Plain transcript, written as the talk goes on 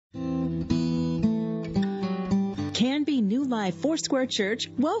Canby New Life Foursquare Church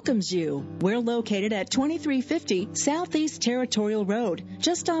welcomes you. We're located at 2350 Southeast Territorial Road,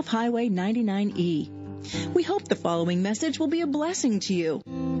 just off Highway 99E. We hope the following message will be a blessing to you.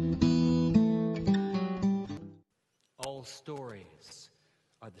 All stories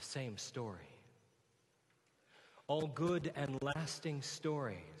are the same story. All good and lasting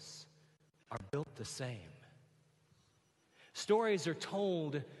stories are built the same. Stories are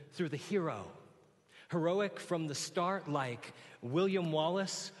told through the hero, heroic from the start like William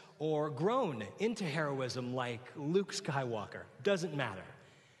Wallace, or grown into heroism like Luke Skywalker. Doesn't matter.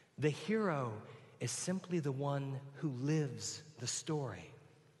 The hero is simply the one who lives the story.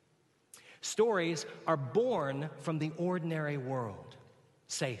 Stories are born from the ordinary world,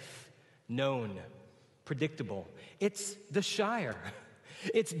 safe, known, predictable. It's the Shire.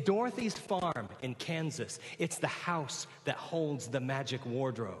 It's Dorothy's farm in Kansas. It's the house that holds the magic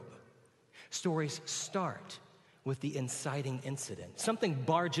wardrobe. Stories start with the inciting incident. Something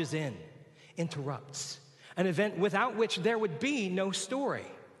barges in, interrupts, an event without which there would be no story.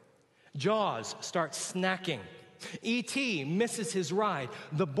 Jaws starts snacking. E.T. misses his ride.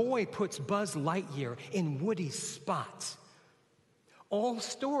 The boy puts Buzz Lightyear in Woody's spot. All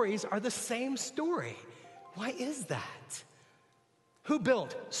stories are the same story. Why is that? Who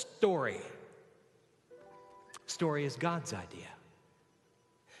built story? Story is God's idea.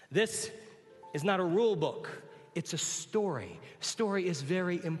 This is not a rule book. It's a story. Story is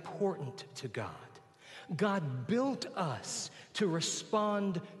very important to God. God built us to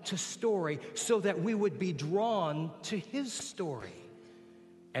respond to story so that we would be drawn to his story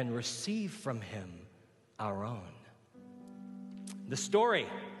and receive from him our own. The story,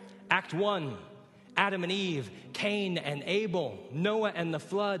 Act 1, Adam and Eve, Cain and Abel, Noah and the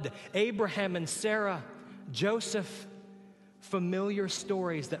flood, Abraham and Sarah, Joseph, familiar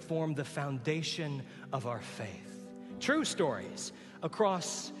stories that form the foundation of our faith. True stories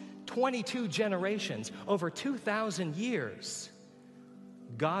across 22 generations, over 2,000 years.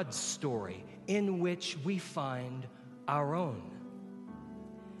 God's story in which we find our own.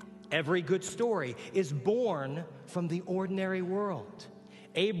 Every good story is born from the ordinary world.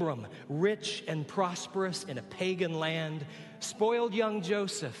 Abram, rich and prosperous in a pagan land, spoiled young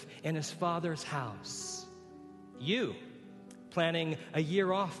Joseph in his father's house. You, planning a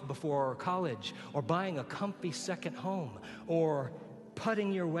year off before college, or buying a comfy second home, or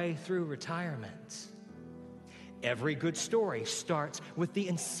putting your way through retirement. Every good story starts with the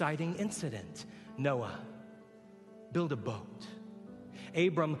inciting incident. Noah, build a boat.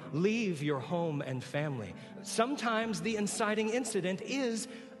 Abram, leave your home and family. Sometimes the inciting incident is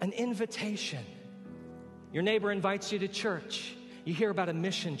an invitation. Your neighbor invites you to church. You hear about a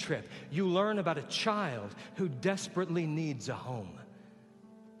mission trip. You learn about a child who desperately needs a home.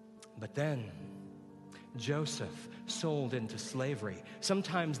 But then, Joseph sold into slavery.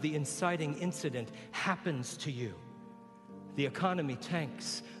 Sometimes the inciting incident happens to you. The economy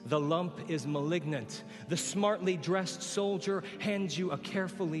tanks. The lump is malignant. The smartly dressed soldier hands you a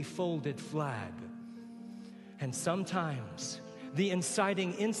carefully folded flag. And sometimes the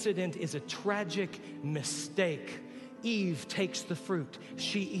inciting incident is a tragic mistake. Eve takes the fruit.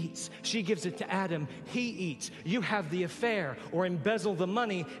 She eats. She gives it to Adam. He eats. You have the affair or embezzle the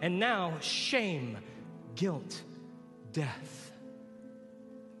money, and now shame, guilt, death.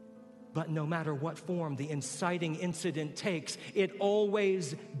 But no matter what form the inciting incident takes, it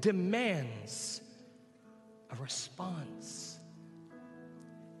always demands a response.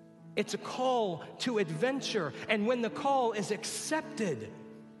 It's a call to adventure, and when the call is accepted,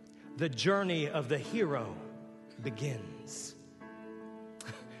 the journey of the hero begins.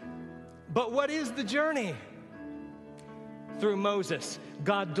 But what is the journey? Through Moses,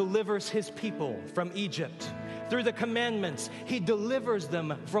 God delivers his people from Egypt. Through the commandments, he delivers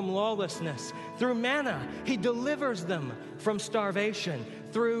them from lawlessness. Through manna, he delivers them from starvation.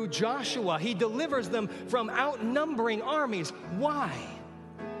 Through Joshua, he delivers them from outnumbering armies. Why?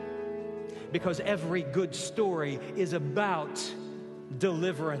 Because every good story is about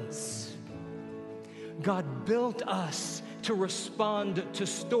deliverance. God built us to respond to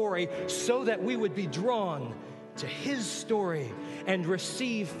story so that we would be drawn to his story and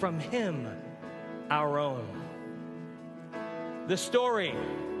receive from him our own. The story,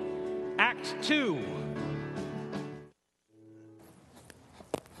 Act 2.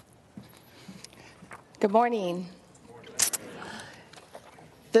 Good morning.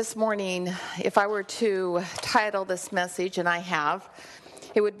 This morning, if I were to title this message, and I have,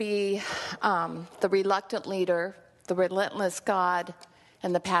 it would be The Reluctant Leader, The Relentless God,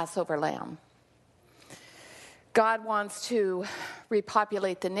 and the Passover Lamb. God wants to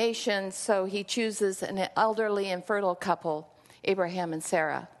repopulate the nation, so he chooses an elderly and fertile couple, Abraham and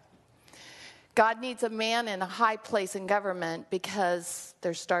Sarah. God needs a man in a high place in government because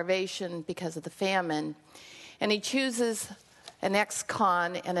there's starvation because of the famine. And he chooses an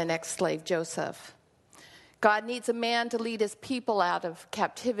ex-con and an ex-slave, Joseph. God needs a man to lead his people out of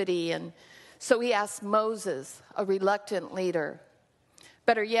captivity, and so he asks Moses, a reluctant leader.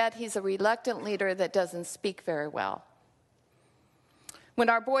 Better yet, he's a reluctant leader that doesn't speak very well. When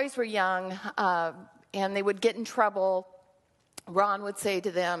our boys were young and they would get in trouble, Ron would say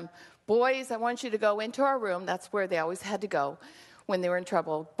to them, "Boys, I want you to go into our room." That's where they always had to go when they were in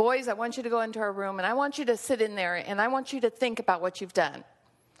trouble. "Boys, I want you to go into our room, and I want you to sit in there, and I want you to think about what you've done."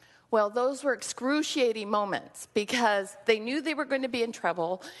 Well, those were excruciating moments because they knew they were going to be in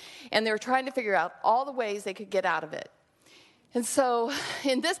trouble, and they were trying to figure out all the ways they could get out of it. And so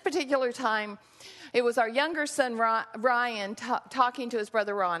in this particular time, it was our younger son, Ryan, talking to his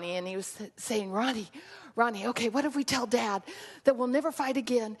brother, Ronnie, and he was saying, Ronnie, okay, what if we tell Dad that we'll never fight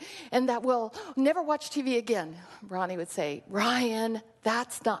again and that we'll never watch TV again? Ronnie would say, Ryan,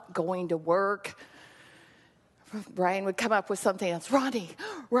 that's not going to work. Ryan would come up with something else.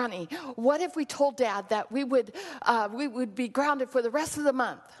 Ronnie, what if we told Dad that we would be grounded for the rest of the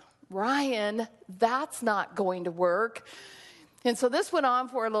month? Ryan, that's not going to work. And so this went on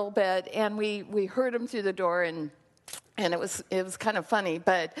for a little bit, and we heard him through the door, and it was kind of funny.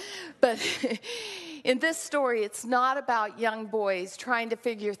 But in this story, it's not about young boys trying to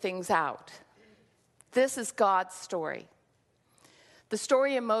figure things out. This is God's story. The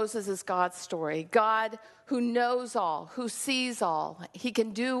story of Moses is God's story. God, who knows all, who sees all, he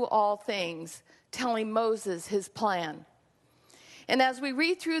can do all things, telling Moses his plan. And as we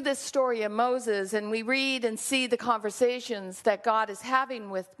read through this story of Moses and we read and see the conversations that God is having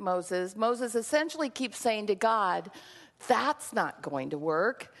with Moses, Moses essentially keeps saying to God, that's not going to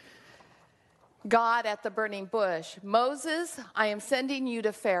work. God at the burning bush, Moses, I am sending you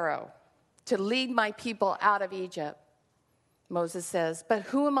to Pharaoh to lead my people out of Egypt. Moses says, but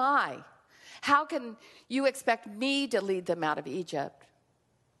who am I? How can you expect me to lead them out of Egypt?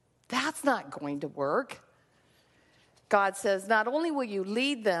 That's not going to work. God says, not only will you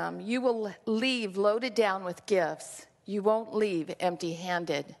lead them, you will leave loaded down with gifts. You won't leave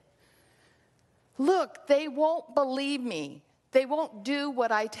empty-handed. Look, they won't believe me. They won't do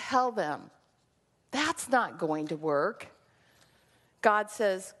what I tell them. That's not going to work. God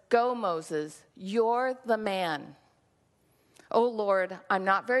says, go, Moses, you're the man. Oh, Lord, I'm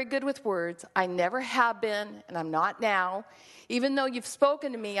not very good with words. I never have been, and I'm not now. Even though you've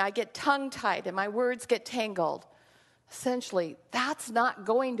spoken to me, I get tongue-tied and my words get tangled. Essentially, that's not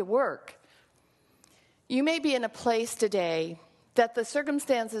going to work. You may be in a place today that the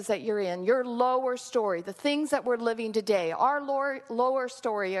circumstances that you're in, your lower story, the things that we're living today, our lower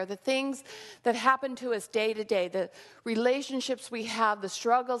story are the things that happen to us day to day, the relationships we have, the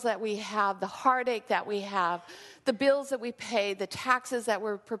struggles that we have, the heartache that we have, the bills that we pay, the taxes that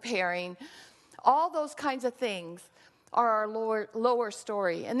we're preparing. All those kinds of things are our lower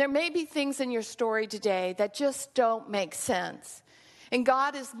story. And there may be things in your story today that just don't make sense. And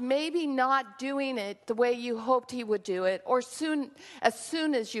God is maybe not doing it the way you hoped he would do it, or as soon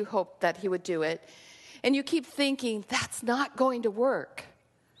as you hoped that he would do it. And you keep thinking, that's not going to work.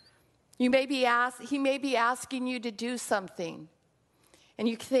 He may be asking you to do something. And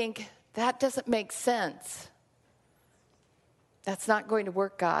you think, that doesn't make sense. That's not going to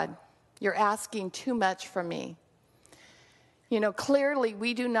work, God. You're asking too much from me. You know, clearly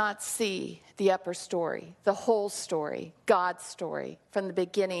we do not see the upper story, the whole story, God's story, from the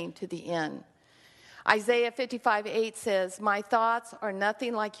beginning to the end. Isaiah 55:8 says, my thoughts are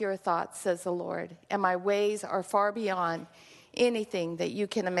nothing like your thoughts, says the Lord, and my ways are far beyond anything that you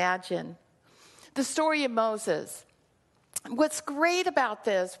can imagine. The story of Moses. What's great about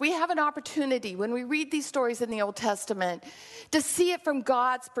this, we have an opportunity when we read these stories in the Old Testament to see it from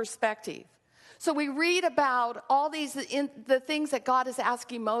God's perspective. So we read about all the things that God is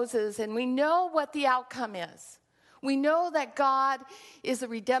asking Moses, and we know what the outcome is. We know that God is a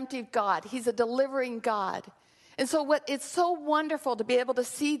redemptive God. He's a delivering God. And so it's so wonderful to be able to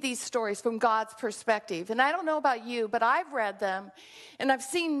see these stories from God's perspective. And I don't know about you, but I've read them, and I've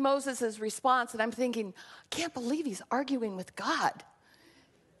seen Moses' response, and I'm thinking, I can't believe he's arguing with God.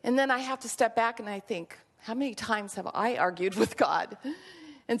 And then I have to step back and I think, how many times have I argued with God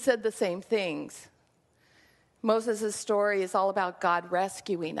and said the same things? Moses' story is all about God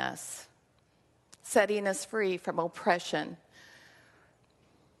rescuing us, setting us free from oppression.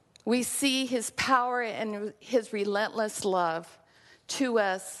 We see his power and his relentless love to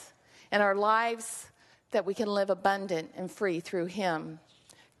us and our lives that we can live abundant and free through him.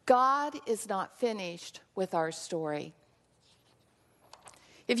 God is not finished with our story.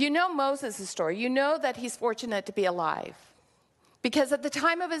 If you know Moses' story, you know that he's fortunate to be alive. Because at the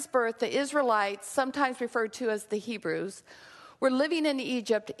time of his birth, the Israelites, sometimes referred to as the Hebrews, were living in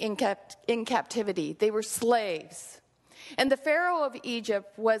Egypt in captivity. They were slaves. And the Pharaoh of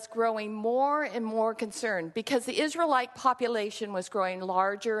Egypt was growing more and more concerned because the Israelite population was growing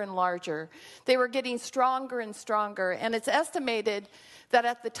larger and larger. They were getting stronger and stronger. And it's estimated that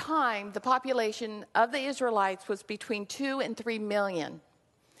at the time, the population of the Israelites was between 2 and 3 million.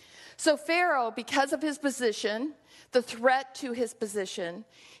 So Pharaoh, because of his position, the threat to his position,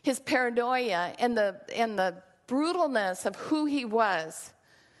 his paranoia, and the brutalness of who he was,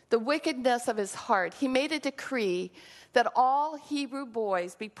 the wickedness of his heart, he made a decree that all Hebrew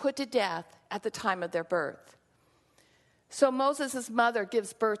boys be put to death at the time of their birth. So Moses' mother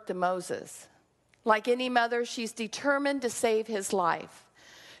gives birth to Moses. Like any mother, she's determined to save his life.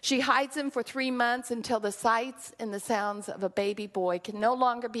 She hides him for 3 months until the sights and the sounds of a baby boy can no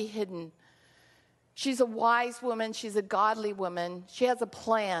longer be hidden. She's a wise woman. She's a godly woman. She has a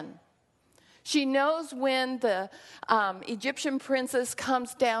plan. She knows when the Egyptian princess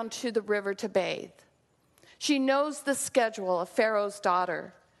comes down to the river to bathe. She knows the schedule of Pharaoh's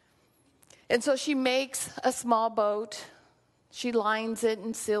daughter. And so she makes a small boat. She lines it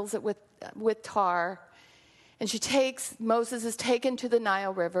and seals it with tar. And Moses is taken to the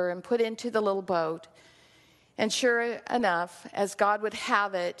Nile River and put into the little boat. And sure enough, as God would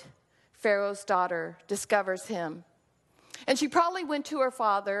have it, Pharaoh's daughter discovers him. And she probably went to her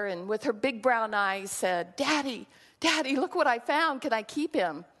father and with her big brown eyes said, Daddy, look what I found. Can I keep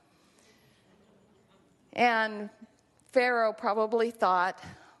him? And Pharaoh probably thought,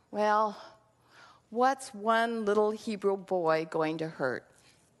 well, what's one little Hebrew boy going to hurt?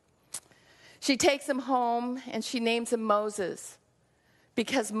 She takes him home and she names him Moses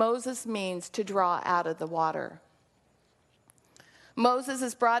because Moses means to draw out of the water. Moses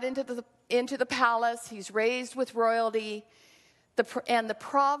is brought into the palace. He's raised with royalty. And the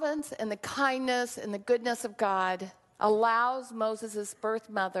providence and the kindness and the goodness of God allows Moses' birth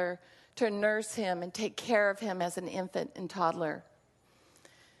mother to nurse him and take care of him as an infant and toddler.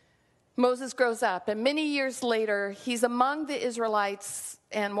 Moses grows up, and many years later, he's among the Israelites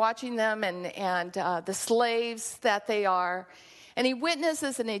and watching them and the slaves that they are. And he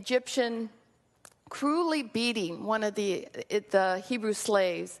witnesses an Egyptian cruelly beating one of the Hebrew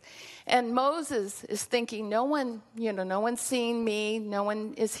slaves. And Moses is thinking, no one's seen me. No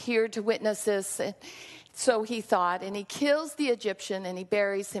one is here to witness this. So he thought, and he kills the Egyptian and he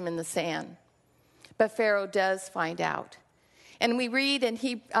buries him in the sand. But Pharaoh does find out. And we read in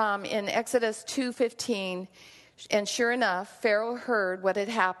Exodus 2:15, and sure enough, Pharaoh heard what had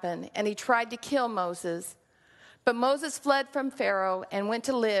happened, and he tried to kill Moses. But Moses fled from Pharaoh and went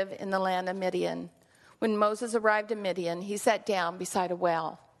to live in the land of Midian. When Moses arrived in Midian, he sat down beside a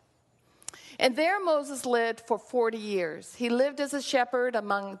well. And there Moses lived for 40 years. He lived as a shepherd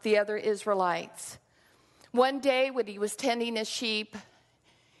among the other Israelites. One day when he was tending his sheep,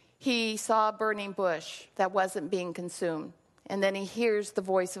 he saw a burning bush that wasn't being consumed. And then he hears the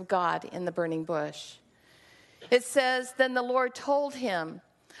voice of God in the burning bush. It says, then the Lord told him,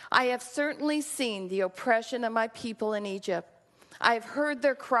 I have certainly seen the oppression of my people in Egypt. I have heard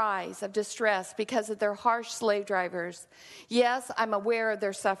their cries of distress because of their harsh slave drivers. Yes, I'm aware of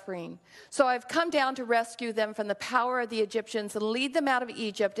their suffering. So I've come down to rescue them from the power of the Egyptians and lead them out of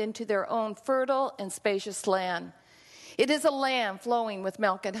Egypt into their own fertile and spacious land. It is a land flowing with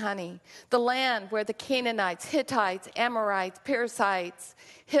milk and honey, the land where the Canaanites, Hittites, Amorites, Perizzites,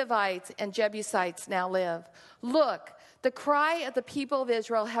 Hivites, and Jebusites now live. Look, the cry of the people of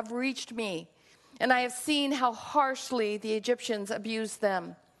Israel have reached me, and I have seen how harshly the Egyptians abused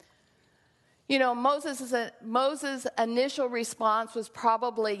them. You know, Moses' initial response was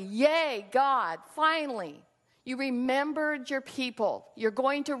probably, yay, God, finally, you remembered your people. You're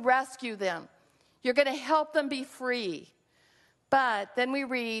going to rescue them. You're going to help them be free. But then we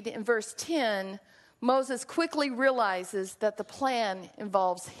read in verse 10, Moses quickly realizes that the plan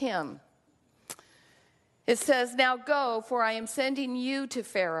involves him. It says, now go, for I am sending you to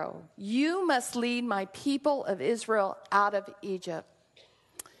Pharaoh. You must lead my people of Israel out of Egypt.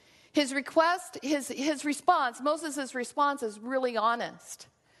 His response, Moses' response is really honest.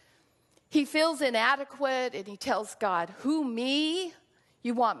 He feels inadequate and he tells God, who, me?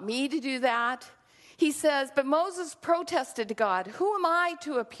 You want me to do that? He says, but Moses protested to God, who am I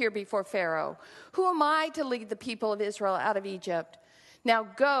to appear before Pharaoh? Who am I to lead the people of Israel out of Egypt? Now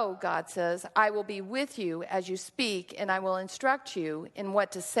go, God says, I will be with you as you speak, and I will instruct you in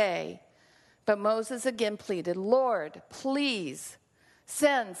what to say. But Moses again pleaded, Lord, please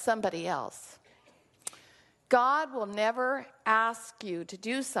send somebody else. God will never ask you to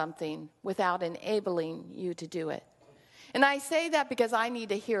do something without enabling you to do it. And I say that because I need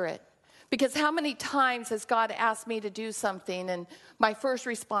to hear it. Because how many times has God asked me to do something and my first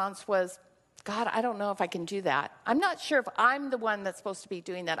response was, God, I don't know if I can do that. I'm not sure if I'm the one that's supposed to be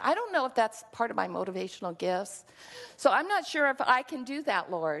doing that. I don't know if that's part of my motivational gifts. So I'm not sure if I can do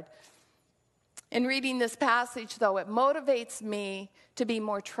that, Lord. In reading this passage, though, it motivates me to be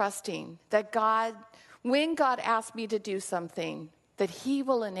more trusting that God, when God asks me to do something, that he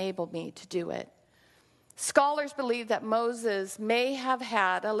will enable me to do it. Scholars believe that Moses may have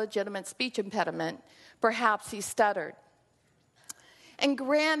had a legitimate speech impediment. Perhaps he stuttered. And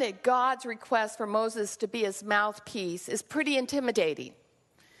granted, God's request for Moses to be his mouthpiece is pretty intimidating.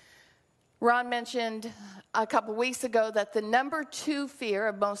 Ron mentioned a couple weeks ago that the number 2 fear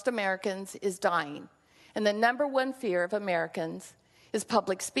of most Americans is dying. And the number 1 fear of Americans is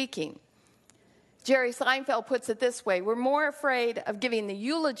public speaking. Jerry Seinfeld puts it this way, we're more afraid of giving the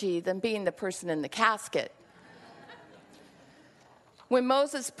eulogy than being the person in the casket. When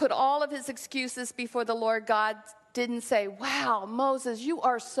Moses put all of his excuses before the Lord, God didn't say, wow, Moses, you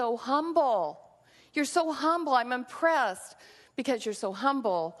are so humble. You're so humble. I'm impressed because you're so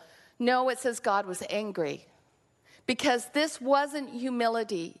humble. No, it says God was angry because this wasn't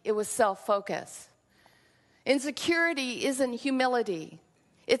humility. It was self-focus. Insecurity isn't humility.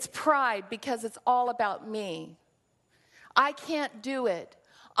 It's pride because it's all about me. I can't do it.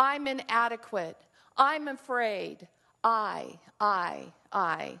 I'm inadequate. I'm afraid. I.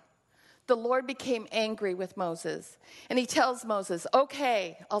 The Lord became angry with Moses. And he tells Moses,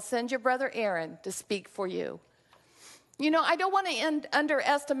 okay, I'll send your brother Aaron to speak for you. You know, I don't want to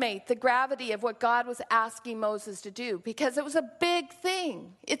underestimate the gravity of what God was asking Moses to do because it was a big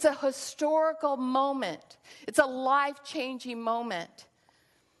thing. It's a historical moment. It's a life-changing moment.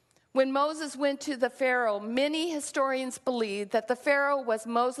 When Moses went to the Pharaoh, many historians believe that the Pharaoh was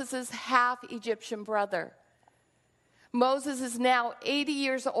Moses' half-Egyptian brother. Moses is now 80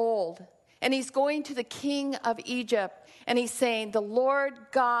 years old, and he's going to the king of Egypt, and he's saying, the Lord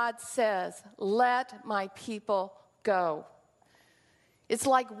God says, let my people go. It's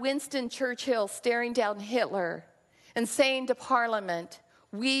like Winston Churchill staring down Hitler and saying to Parliament,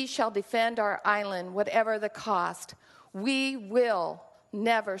 we shall defend our island, whatever the cost. We will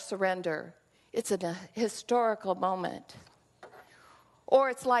never surrender. It's a historical moment. Or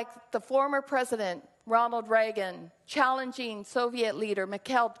it's like the former president, Ronald Reagan, challenging Soviet leader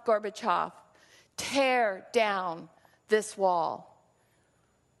Mikhail Gorbachev, tear down this wall.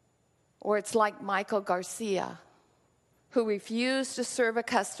 Or it's like Michael Garcia, who refused to serve a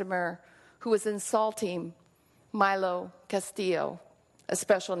customer who was insulting Milo Castillo, a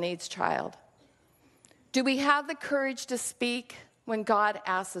special needs child. Do we have the courage to speak when God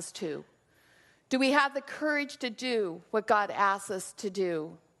asks us to? Do we have the courage to do what God asks us to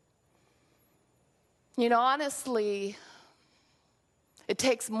do? You know, honestly, it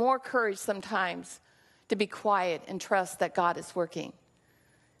takes more courage sometimes to be quiet and trust that God is working.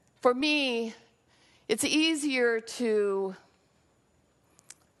 For me, it's easier to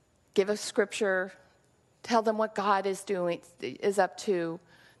give a scripture, tell them what God is doing, is up to.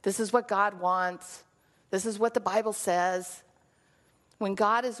 This is what God wants. This is what the Bible says. When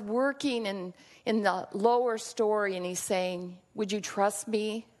God is working in the lower story and he's saying, would you trust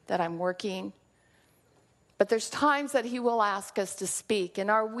me that I'm working? But there's times that he will ask us to speak, and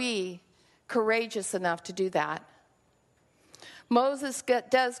are we courageous enough to do that? Moses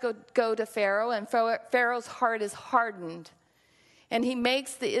does go to Pharaoh, and Pharaoh's heart is hardened, and he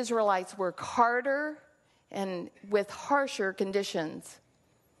makes the Israelites work harder and with harsher conditions.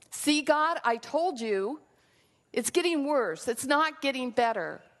 See, God, I told you, it's getting worse. It's not getting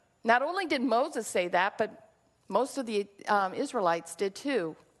better. Not only did Moses say that, but most of the Israelites did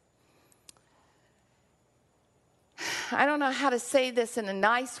too. I don't know how to say this in a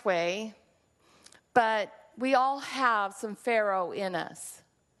nice way, but we all have some Pharaoh in us.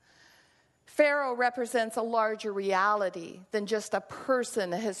 Pharaoh represents a larger reality than just a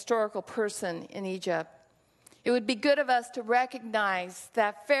person, a historical person in Egypt. It would be good of us to recognize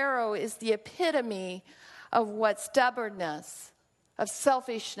that Pharaoh is the epitome of what stubbornness, of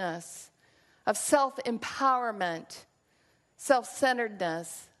selfishness, of self-empowerment,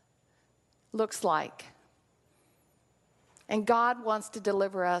 self-centeredness looks like. And God wants to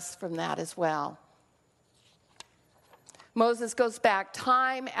deliver us from that as well. Moses goes back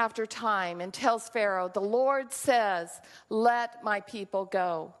time after time and tells Pharaoh, the Lord says, let my people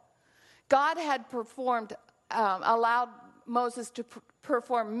go. God had allowed Moses to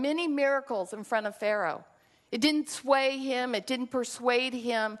perform many miracles in front of Pharaoh. It didn't sway him. It didn't persuade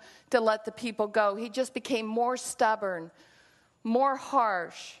him to let the people go. He just became more stubborn, more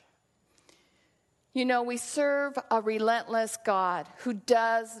harsh. You know, we serve a relentless God who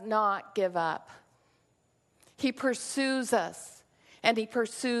does not give up. He pursues us, and he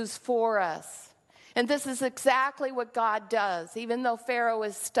pursues for us. And this is exactly what God does. Even though Pharaoh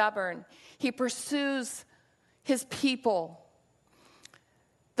is stubborn, he pursues his people.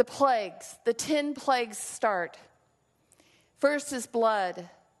 The plagues, the 10 plagues start. First is blood.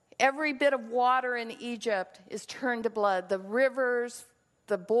 Every bit of water in Egypt is turned to blood. The rivers,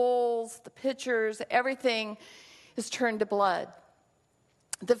 the bowls, the pitchers, everything is turned to blood.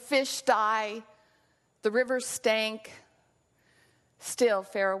 The fish die. The rivers stank. Still,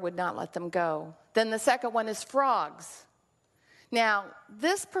 Pharaoh would not let them go. Then the second one is frogs. Now,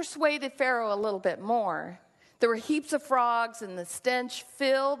 this persuaded Pharaoh a little bit more. There were heaps of frogs, and the stench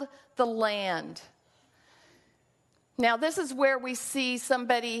filled the land. Now, this is where we see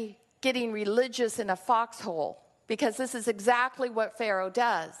somebody getting religious in a foxhole, because this is exactly what Pharaoh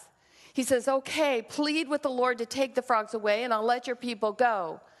does. He says, okay, plead with the Lord to take the frogs away, and I'll let your people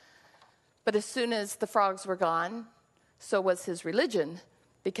go. But as soon as the frogs were gone, so was his religion,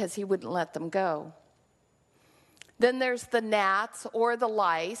 because he wouldn't let them go. Then there's the gnats or the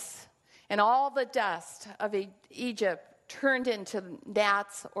lice, and all the dust of Egypt turned into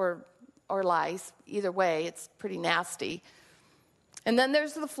gnats or lice. Either way, it's pretty nasty. And then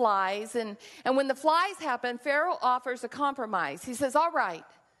there's the flies, and when the flies happen, Pharaoh offers a compromise. He says, all right,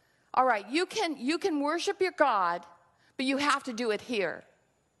 you can worship your God, but you have to do it here.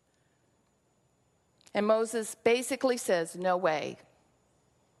 And Moses basically says, no way.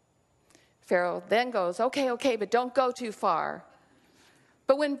 Pharaoh then goes, okay, but don't go too far.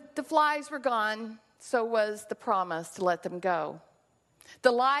 But when the flies were gone, so was the promise to let them go.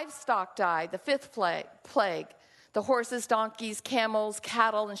 The livestock died, the fifth plague, the horses, donkeys, camels,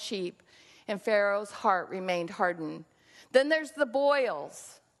 cattle, and sheep, and Pharaoh's heart remained hardened. Then there's the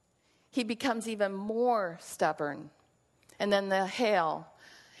boils. He becomes even more stubborn. And then the hail.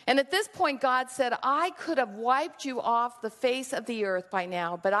 And at this point, God said, I could have wiped you off the face of the earth by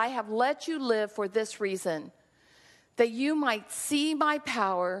now, but I have let you live for this reason, that you might see my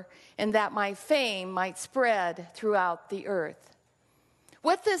power and that my fame might spread throughout the earth.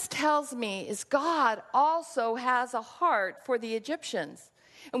 What this tells me is God also has a heart for the Egyptians.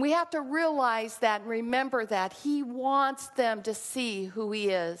 And we have to realize that and remember that He wants them to see who He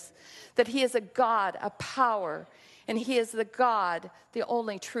is, that He is a God of power, and He is the God, the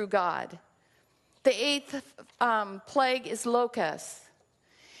only true God. The eighth plague is locusts.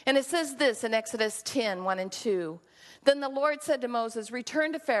 And it says this in Exodus 10, 1 and 2. Then the Lord said to Moses,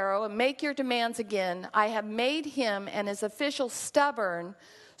 return to Pharaoh and make your demands again. I have made him and his officials stubborn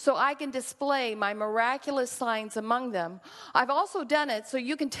so I can display my miraculous signs among them. I've also done it so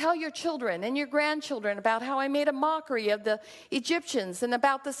you can tell your children and your grandchildren about how I made a mockery of the Egyptians and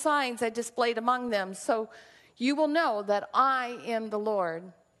about the signs I displayed among them. So you will know that I am the Lord.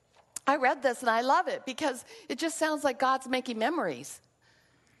 I read this and I love it because it just sounds like God's making memories.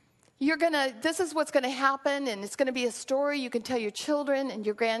 This is what's going to happen, and it's going to be a story you can tell your children and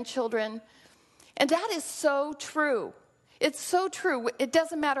your grandchildren. And that is so true. It's so true. It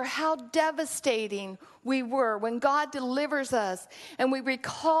doesn't matter how devastating we were when God delivers us and we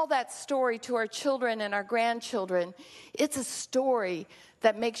recall that story to our children and our grandchildren. It's a story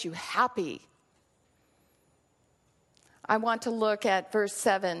that makes you happy. I want to look at verse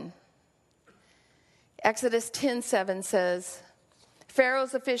 7. Exodus 10:7 says,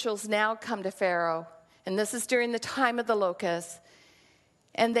 Pharaoh's officials now come to Pharaoh, and this is during the time of the locusts,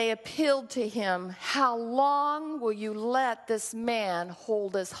 and they appealed to him, how long will you let this man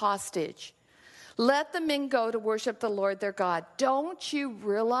hold us hostage? Let the men go to worship the Lord their God. Don't you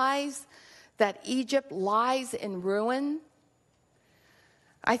realize that Egypt lies in ruin?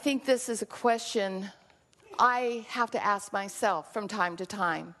 I think this is a question I have to ask myself from time to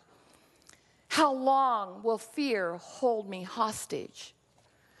time. How long will fear hold me hostage?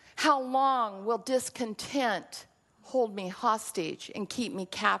 How long will discontent hold me hostage and keep me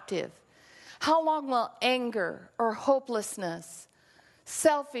captive? How long will anger or hopelessness,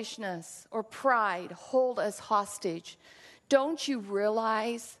 selfishness or pride hold us hostage? Don't you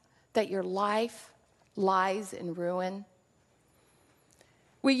realize that your life lies in ruin?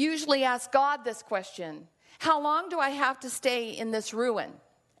 We usually ask God this question, how long do I have to stay in this ruin?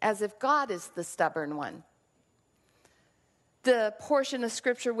 As if God is the stubborn one. The portion of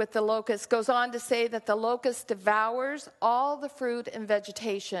scripture with the locust goes on to say that the locust devours all the fruit and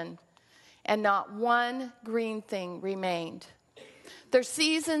vegetation, and not one green thing remained. There's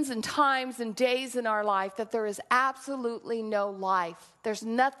seasons and times and days in our life that there is absolutely no life. There's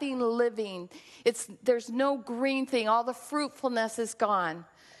nothing living. There's no green thing. All the fruitfulness is gone.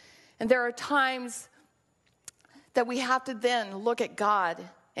 And there are times that we have to then look at God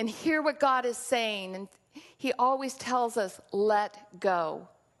and hear what God is saying. And he always tells us, let go.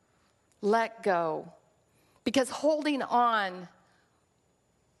 Let go. Because holding on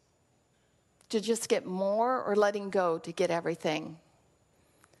to just get more or letting go to get everything.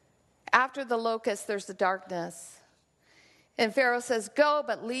 After the locust, there's the darkness. And Pharaoh says, go,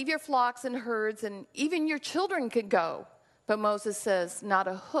 but leave your flocks and herds, and even your children could go. But Moses says, not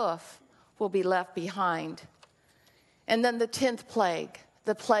a hoof will be left behind. And then the 10th plague,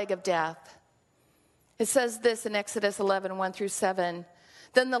 the plague of death. It says this in Exodus 11, 1-7.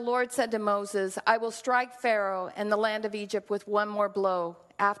 Then the Lord said to Moses, I will strike Pharaoh and the land of Egypt with one more blow.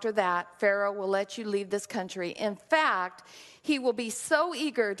 After that, Pharaoh will let you leave this country. In fact, he will be so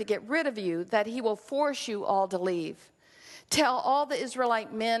eager to get rid of you that he will force you all to leave. Tell all the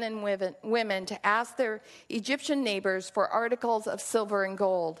Israelite men and women to ask their Egyptian neighbors for articles of silver and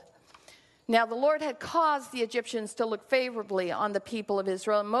gold. Now the Lord had caused the Egyptians to look favorably on the people of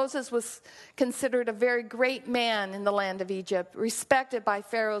Israel, and Moses was considered a very great man in the land of Egypt, respected by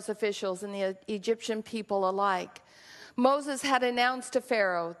Pharaoh's officials and the Egyptian people alike. Moses had announced to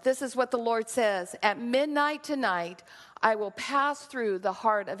Pharaoh, this is what the Lord says, at midnight tonight, I will pass through the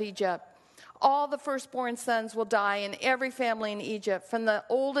heart of Egypt. All the firstborn sons will die in every family in Egypt, from the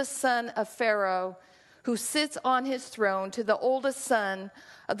oldest son of Pharaoh, who sits on his throne, to the oldest son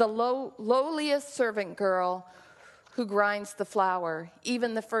of the lowliest servant girl who grinds the flour.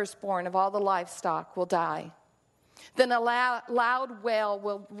 Even the firstborn of all the livestock will die. Then a loud wail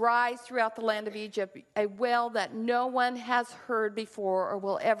will rise throughout the land of Egypt, a wail that no one has heard before or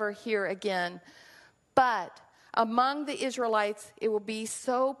will ever hear again. But among the Israelites, it will be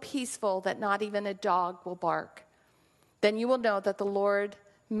so peaceful that not even a dog will bark. Then you will know that the Lord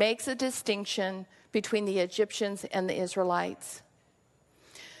makes a distinction between the Egyptians and the Israelites.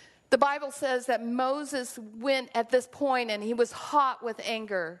 The Bible says that Moses went at this point and he was hot with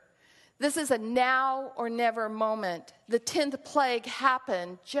anger. This is a now or never moment. The 10th plague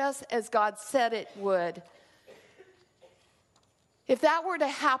happened just as God said it would. If that were to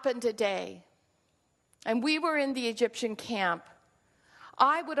happen today, and we were in the Egyptian camp,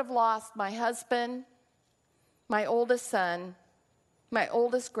 I would have lost my husband, my oldest son, my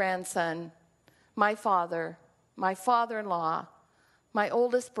oldest grandson, my father, my father-in-law, my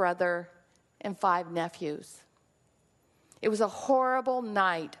oldest brother, and 5 nephews. It was a horrible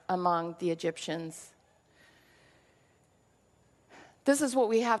night among the Egyptians. This is what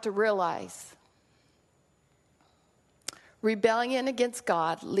we have to realize. Rebellion against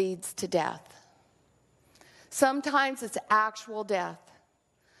God leads to death. Sometimes it's actual death,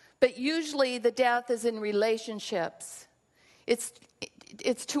 but usually the death is in relationships. It's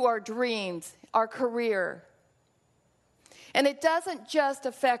to our dreams, our career. And it doesn't just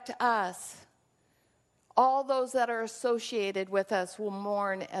affect us. All those that are associated with us will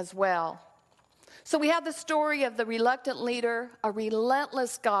mourn as well. So we have the story of the reluctant leader, a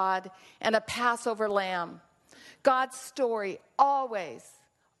relentless God, and a Passover lamb. God's story always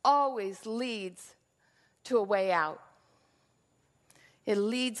leads to a way out. It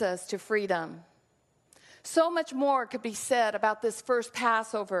leads us to freedom. So much more could be said about this first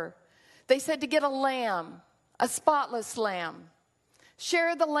Passover. They said to get a lamb, a spotless lamb.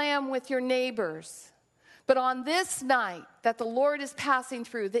 Share the lamb with your neighbors. But on this night that the Lord is passing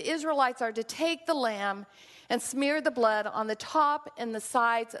through, the Israelites are to take the lamb and smear the blood on the top and the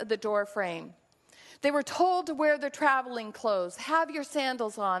sides of the door frame. They were told to wear their traveling clothes, have your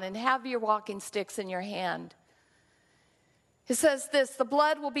sandals on, and have your walking sticks in your hand. It says this, the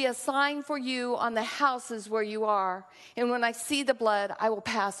blood will be a sign for you on the houses where you are, and when I see the blood, I will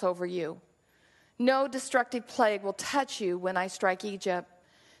pass over you. No destructive plague will touch you when I strike Egypt.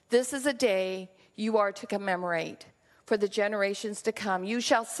 This is a day you are to commemorate for the generations to come. You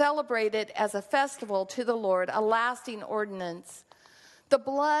shall celebrate it as a festival to the Lord, a lasting ordinance. The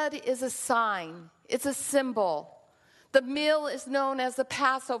blood is a sign. It's a symbol. The meal is known as the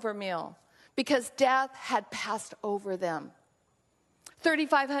Passover meal because death had passed over them.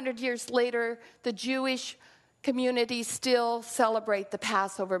 3,500 years later, the Jewish community still celebrate the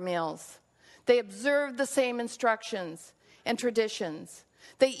Passover meals. They observe the same instructions and traditions.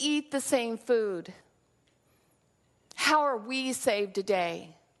 They eat the same food. How are we saved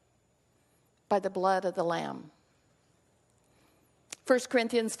today? By the blood of the Lamb. 1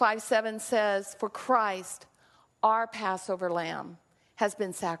 Corinthians 5:7 says, for Christ, our Passover lamb, has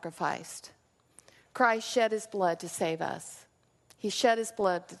been sacrificed. Christ shed his blood to save us. He shed his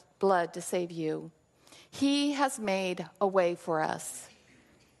blood to save you. He has made a way for us.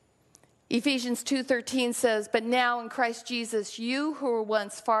 Ephesians 2:13 says, "But now in Christ Jesus, you who were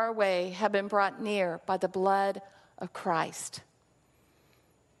once far away have been brought near by the blood of Christ."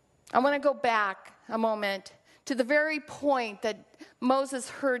 I want to go back a moment to the very point that Moses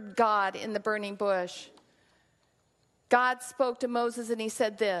heard God in the burning bush. God spoke to Moses and he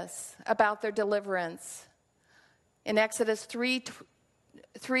said this about their deliverance. In Exodus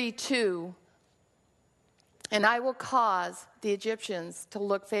 3:2, "And I will cause the Egyptians to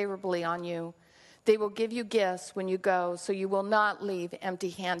look favorably on you. They will give you gifts when you go, so you will not leave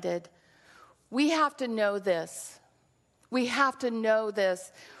empty-handed." We have to know this. We have to know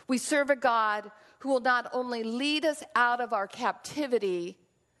this. We serve a God who will not only lead us out of our captivity,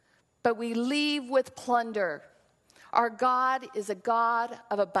 but we leave with plunder. Our God is a God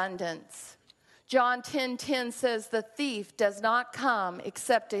of abundance. John 10:10 says, "The thief does not come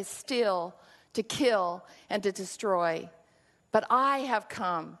except to steal, to kill, and to destroy. But I have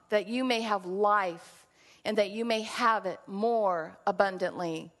come that you may have life and that you may have it more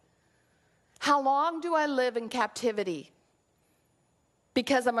abundantly." How long do I live in captivity?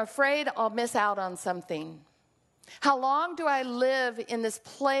 Because I'm afraid I'll miss out on something. How long do I live in this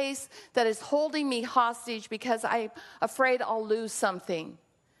place that is holding me hostage because I'm afraid I'll lose something?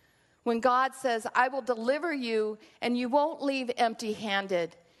 When God says, "I will deliver you and you won't leave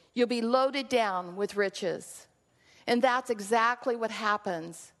empty-handed. You'll be loaded down with riches." And that's exactly what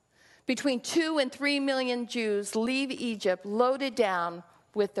happens. Between 2 and 3 million Jews leave Egypt loaded down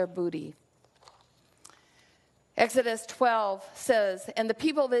with their booty. Exodus 12 says, "And the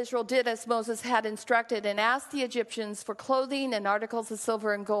people of Israel did as Moses had instructed and asked the Egyptians for clothing and articles of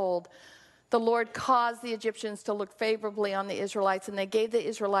silver and gold. The Lord caused the Egyptians to look favorably on the Israelites, and they gave the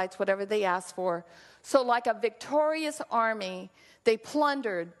Israelites whatever they asked for. So like a victorious army, they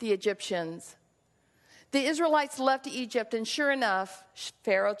plundered the Egyptians." The Israelites left Egypt, and sure enough,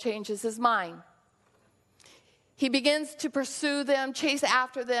 Pharaoh changes his mind. He begins to pursue them, chase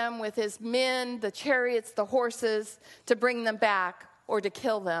after them with his men, the chariots, the horses, to bring them back or to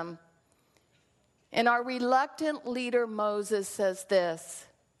kill them. And our reluctant leader Moses says this,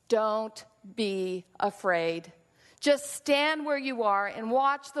 "Don't be afraid. Just stand where you are and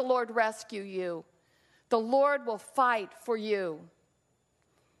watch the Lord rescue you. The Lord will fight for you."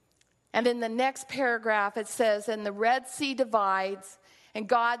 And in the next paragraph it says, "And the Red Sea divides, and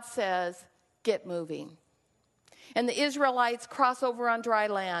God says, 'Get moving.' And the Israelites cross over on dry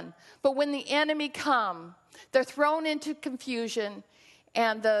land. But when the enemy come, they're thrown into confusion,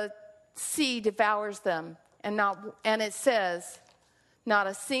 and the sea devours them. And it says, not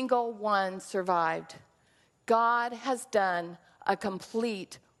a single one survived." God has done a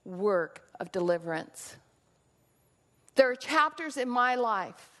complete work of deliverance. There are chapters in my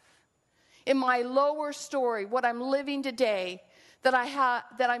life, in my lower story, what I'm living today, that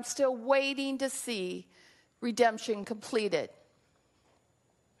I'm still waiting to see redemption completed.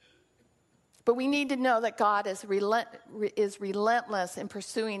 But we need to know that God is relentless in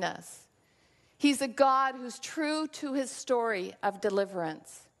pursuing us. He's a God who's true to his story of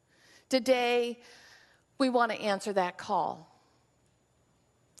deliverance. Today, we want to answer that call.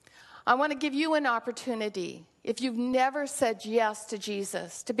 I want to give you an opportunity, if you've never said yes to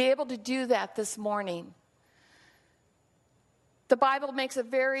Jesus, to be able to do that this morning. The Bible makes it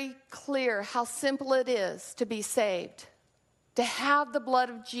very clear how simple it is to be saved, to have the blood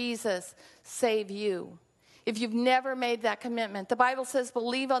of Jesus save you. If you've never made that commitment, the Bible says,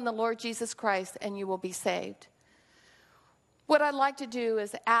 "Believe on the Lord Jesus Christ and you will be saved." What I'd like to do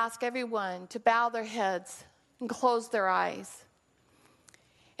is ask everyone to bow their heads and close their eyes.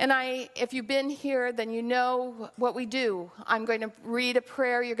 And if you've been here, then you know what we do. I'm going to read a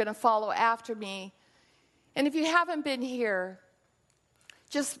prayer. You're going to follow after me. And if you haven't been here,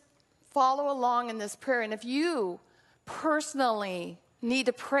 just follow along in this prayer. And if you personally need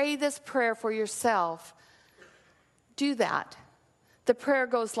to pray this prayer for yourself, do that. The prayer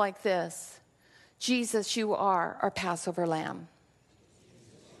goes like this: "Jesus, you are our Passover lamb.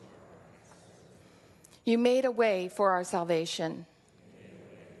 You made a way for our salvation.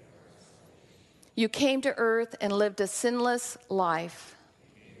 You came to earth and lived a sinless life.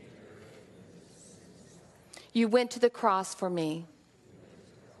 You went to the cross for me.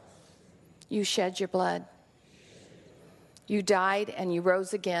 You shed your blood. You died and you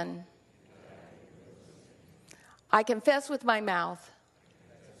rose again. I confess with my mouth,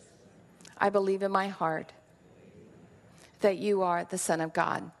 I believe in my heart that you are the Son of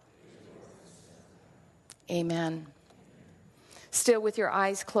God." Amen. still with your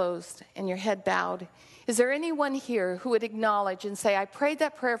eyes closed and your head bowed. Is there anyone here who would acknowledge and say, I prayed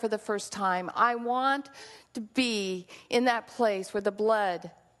that prayer for the first time. I want to be in that place where the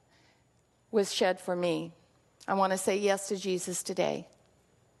blood was shed for me. I want to say yes to Jesus today.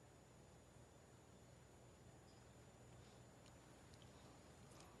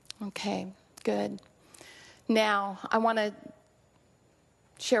 Okay, good. Now, I want to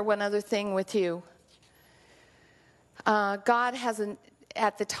share one other thing with you. God hasn't,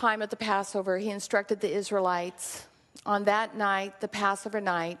 at the time of the Passover, he instructed the Israelites on that night, the Passover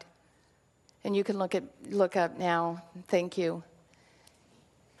night, and you can look up now. Thank you.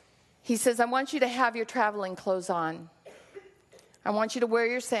 He says, I want you to have your traveling clothes on. I want you to wear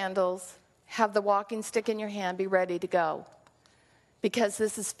your sandals, have the walking stick in your hand, be ready to go. Because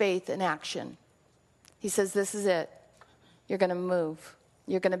this is faith in action. He says, this is it. You're going to move.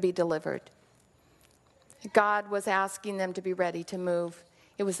 You're going to be delivered. God was asking them to be ready to move.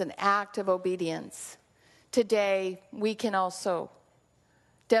 It was an act of obedience. Today, we can also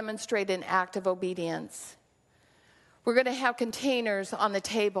demonstrate an act of obedience. We're going to have containers on the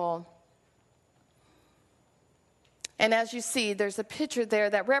table. And as you see, there's a picture there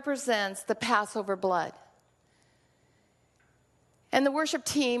that represents the Passover blood. And the worship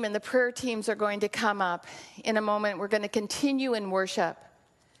team and the prayer teams are going to come up in a moment. We're going to continue in worship.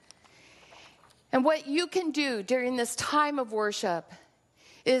 And what you can do during this time of worship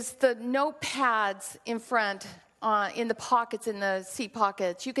is the notepads in front, in the pockets, in the seat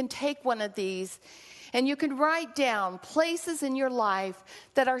pockets. You can take one of these and you can write down places in your life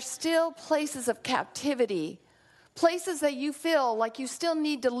that are still places of captivity, places that you feel like you still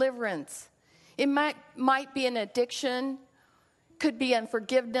need deliverance. It might be an addiction, could be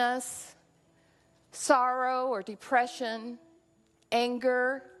unforgiveness, sorrow or depression,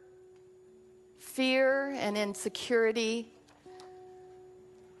 anger, fear and insecurity,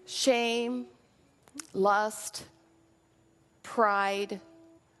 shame, lust, pride,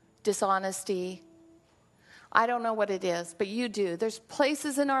 dishonesty. I don't know what it is, but you do. There's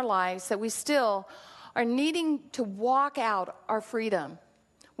places in our lives that we still are needing to walk out our freedom.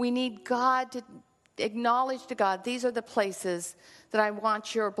 We need God to acknowledge to God, these are the places that I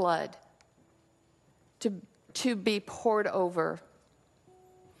want your blood to be poured over.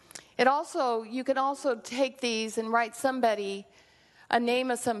 You can also take these and write a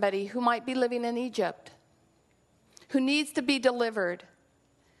name of somebody who might be living in Egypt, who needs to be delivered.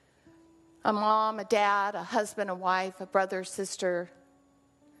 A mom, a dad, a husband, a wife, a brother, sister,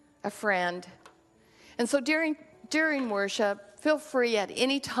 a friend. And so during worship, feel free at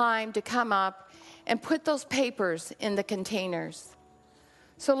any time to come up and put those papers in the containers.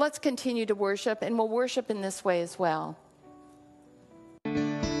 So let's continue to worship, and we'll worship in this way as well.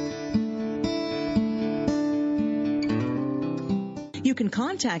 You can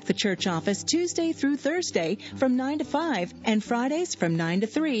contact the church office Tuesday through Thursday from 9 to 5 and Fridays from 9 to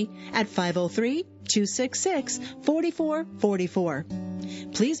 3 at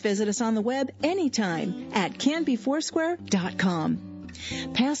 503-266-4444. Please visit us on the web anytime at canbyfoursquare.com.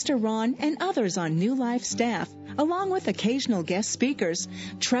 Pastor Ron and others on New Life staff, along with occasional guest speakers,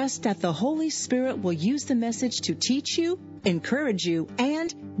 trust that the Holy Spirit will use the message to teach you, encourage you,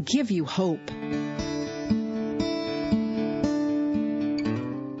 and give you hope.